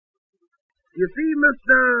You see,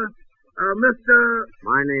 Mr.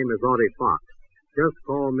 My name is Audie Fox. Just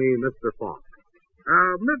call me Mr. Fox.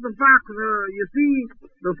 Mr. Fox, you see,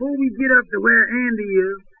 before we get up to where Andy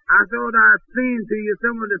is, I thought I'd explain to you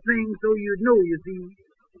some of the things so you'd know, you see.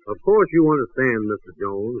 Of course you understand, Mr.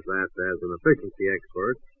 Jones, that as an efficiency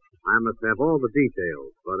expert, I must have all the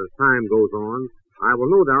details, but as time goes on, I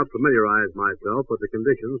will no doubt familiarize myself with the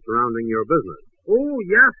conditions surrounding your business. Oh,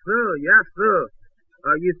 yes, sir, yes, sir.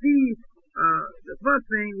 You see, the first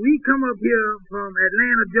thing, we come up here from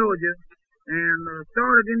Atlanta, Georgia, and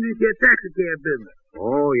started in this here taxi cab business.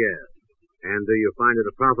 Oh, yes. And do you find it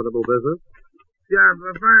a profitable business? Yeah,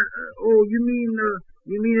 you mean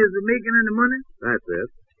is it making any money? That's it.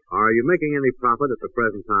 Are you making any profit at the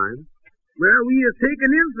present time? Well, we are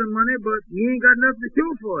taking in some money, but we ain't got nothing to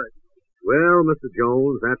show for it. Well, Mr.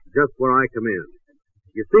 Jones, that's just where I come in.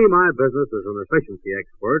 You see, my business as an efficiency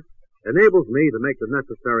expert enables me to make the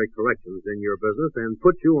necessary corrections in your business and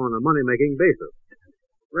put you on a money-making basis.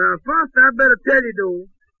 Well, first I better tell you, though,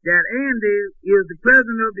 that Andy is the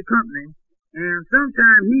president of the company, and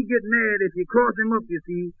sometimes he get mad if you cross him up, you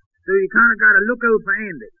see, so you kind of got to look out for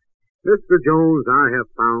Andy. Mr. Jones, I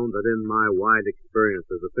have found that in my wide experience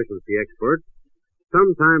as efficiency expert,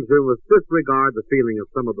 sometimes we must disregard the feeling of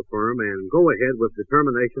some of the firm and go ahead with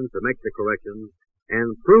determination to make the corrections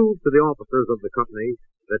and prove to the officers of the company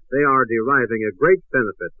that they are deriving a great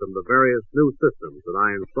benefit from the various new systems that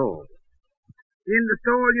I install. In the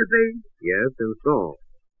stall, you say? Yes, install.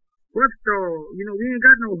 What stall? You know, we ain't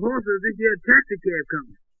got no horses. This here taxi cab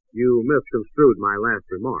company. You misconstrued my last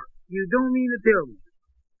remark. You don't mean to tell me?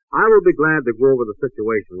 I will be glad to go over the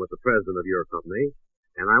situation with the president of your company,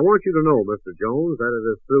 and I want you to know, Mr. Jones, that it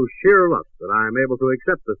is through sheer luck that I am able to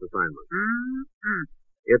accept this assignment. Mm-hmm.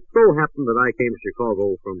 It so happened that I came to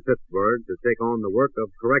Chicago from Pittsburgh to take on the work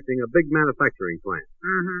of correcting a big manufacturing plant.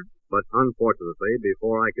 Mm-hmm. But unfortunately,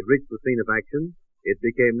 before I could reach the scene of action, it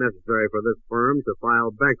became necessary for this firm to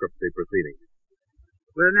file bankruptcy proceedings.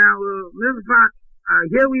 Well, now, Mr. Fox,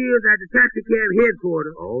 here we is at the taxi cab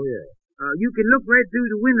headquarters. Oh, yeah. You can look right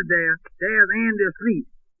through the window there. There's Andy asleep.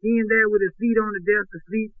 He in there with his feet on the desk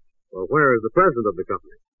asleep. Well, where is the president of the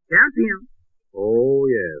company? That's him. Oh,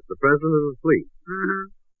 yes. The president is asleep. Mm-hmm.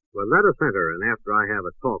 Well, let us enter, and after I have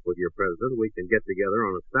a talk with your president, we can get together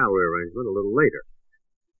on a salary arrangement a little later.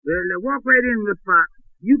 Well, walk right in, Mr. Fox.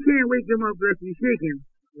 You can't wake him up unless you shake him.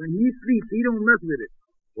 When he sleeps, he don't mess with it.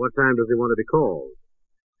 What time does he want to be called?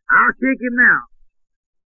 I'll shake him now.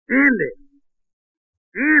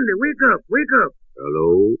 Andy, wake up, wake up.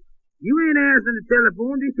 Hello? You ain't answering the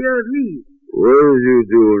telephone. This here is me. What is you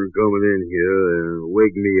doing coming in here and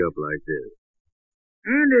wake me up like this?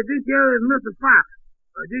 Andy, this here is Mr. Fox.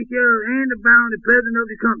 This here is Andy Brown, the president of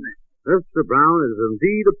the company. Mr. Brown, it is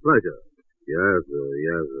indeed a pleasure. Yes, sir,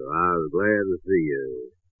 yes, sir. I was glad to see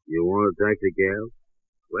you. You want a taxi cab?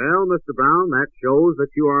 Well, Mr. Brown, that shows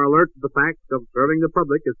that you are alert to the fact of serving the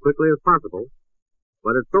public as quickly as possible.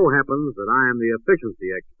 But it so happens that I am the efficiency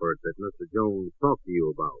expert that Mr. Jones talked to you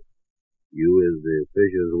about. You is the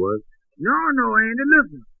efficient what? No, Andy,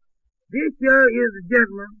 listen. This here is the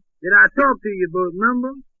gentleman that I talked to you about,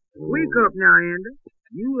 remember? Oh. Wake up now, Andy.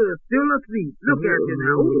 You are still asleep. Look at you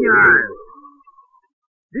now. Open your eyes.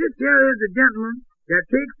 This here is the gentleman that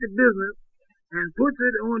takes the business and puts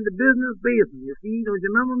it on the business basis. You see, don't you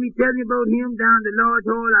remember me telling you about him down the large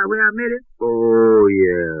hall where I met him? Oh,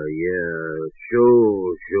 yeah.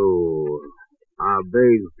 Sure. I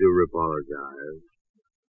beg to apologize.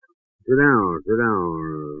 Sit down.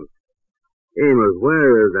 Amos,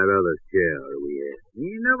 where is that other chair we had? He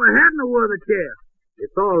never had no other chair.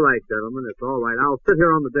 It's all right, gentlemen. It's all right. I'll sit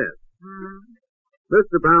here on the desk. Mm-hmm.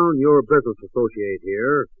 Mr. Brown, your business associate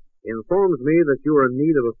here, informs me that you are in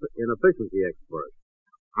need of an efficiency expert.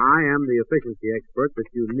 I am the efficiency expert that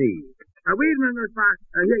you need. Wait a minute, Miss Fox.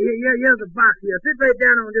 Here's a box here. Sit right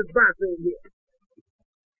down on this box over here.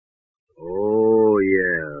 Oh,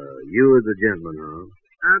 yeah. You are the gentleman, huh?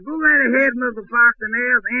 Go right ahead, Mr. Fox, and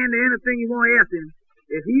ask Andy anything you want to ask him.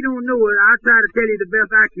 If he don't know it, I'll try to tell you the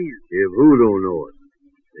best I can. If who don't know it?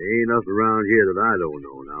 There ain't nothing around here that I don't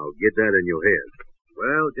know. Now, get that in your head.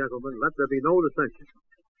 Well, gentlemen, let there be no dissension.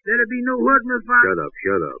 Let there be no what, Miss Fox?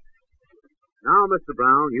 Shut up. Now, Mr.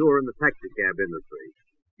 Brown, you are in the taxi cab industry.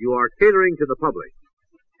 You are catering to the public.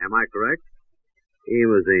 Am I correct?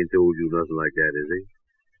 Amos ain't told you nothing like that, is he?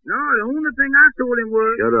 No, the only thing I told him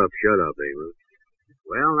was... Shut up, Amos.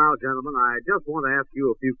 Well, now, gentlemen, I just want to ask you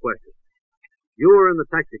a few questions. You are in the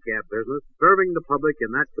taxi cab business, serving the public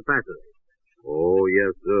in that capacity. Oh,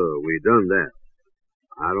 yes, sir. We done that.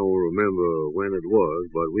 I don't remember when it was,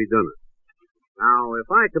 but we done it. Now, if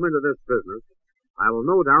I come into this business, I will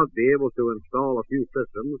no doubt be able to install a few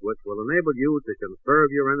systems which will enable you to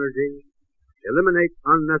conserve your energy, eliminate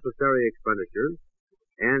unnecessary expenditures,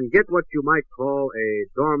 and get what you might call a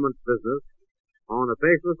dormant business on the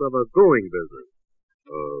basis of a growing business.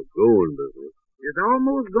 A growing business? It's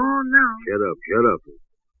almost gone now. Shut up.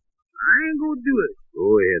 I ain't gonna do it.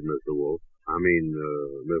 Go ahead, Mr. Wolf.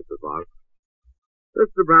 Mr. Fox.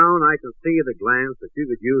 Mr. Brown, I can see at a glance that you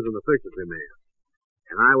could use an efficiency man.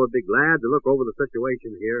 And I would be glad to look over the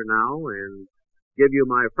situation here now and give you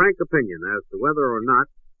my frank opinion as to whether or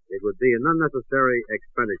not it would be an unnecessary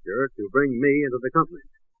expenditure to bring me into the company.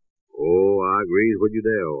 Oh, I agree with you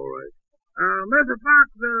there, all right. Mr.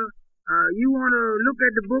 Fox, you want to look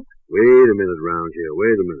at the book? Wait a minute, Round here.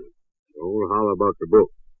 Wait a minute. Don't holler about the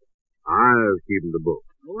book. I was keeping the book.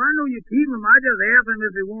 Oh, I know you keep them. I just asked him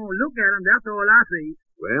if he won't look at them. That's all I say.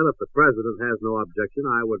 Well, if the president has no objection,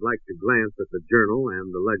 I would like to glance at the journal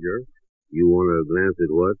and the ledger. You want to glance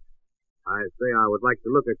at what? I say I would like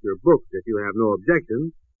to look at your book if you have no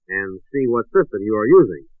objection and see what system you are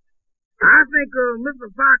using. I think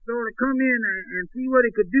Mr. Fox ought to come in and see what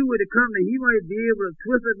he could do with the company. He might be able to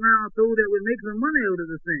twist it now so that we make some money out of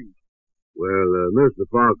the thing. Well, Mr.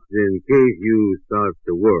 Fox, in case you start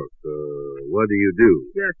to work, what do you do?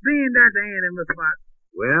 Yeah, spin that to Andy, Mr. Fox.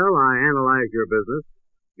 Well, I analyze your business,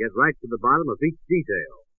 get right to the bottom of each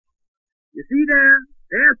detail. You see there?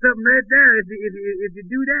 There's something right there if you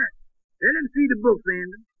do that. Let him see the book,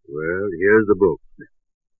 Andy. Well, here's the book.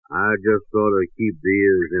 I just thought I'd keep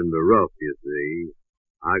these in the rough, you see.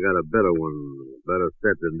 I got a better one, better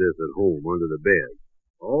set than this at home under the bed.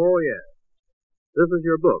 Oh, yeah. This is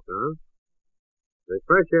your book, huh? The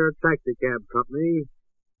Fresh Air Taxi Cab Company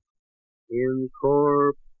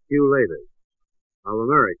Incorporated of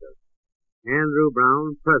America. Andrew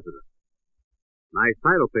Brown, President. Nice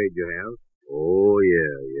title page you have. Oh,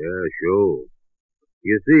 yeah, sure.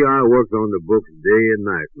 You see, I worked on the books day and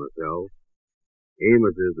night myself.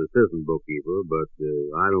 Amos is the assistant bookkeeper, but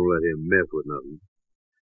I don't let him mess with nothing.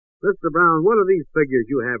 Mr. Brown, what are these figures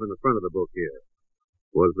you have in the front of the book here?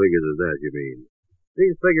 What figures is that, you mean?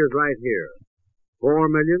 These figures right here.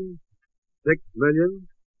 4 million, 6 million,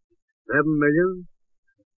 7 million.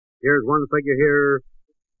 Here's one figure here.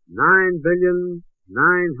 9 billion,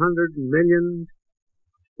 900 million.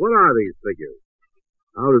 What are these figures?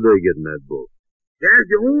 How did they get in that book? That's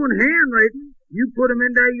your own handwriting. You put them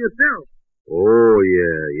in there yourself. Oh,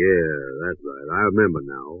 yeah, that's right. I remember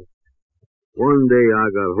now. One day I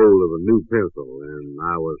got hold of a new pencil, and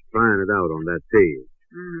I was trying it out on that page.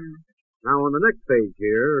 Now, on the next page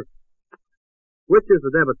here, which is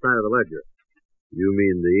the debit side of the ledger? You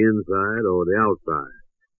mean the inside or the outside?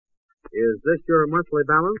 Is this your monthly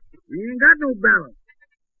balance? We ain't got no balance.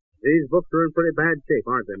 These books are in pretty bad shape,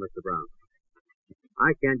 aren't they, Mr. Brown?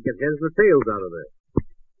 I can't get heads or tails out of this.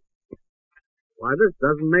 Why, this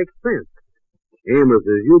doesn't make sense. Amos,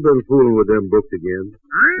 you've been fooling with them books again.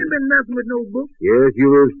 I ain't been messing with no books. Yes, you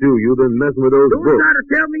is too. You've been messing with those books. Don't try to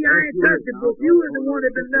tell me I ain't touched the book. You is the one that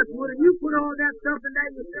been messing with it. You put all that stuff in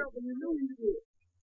there yourself, and you know you did.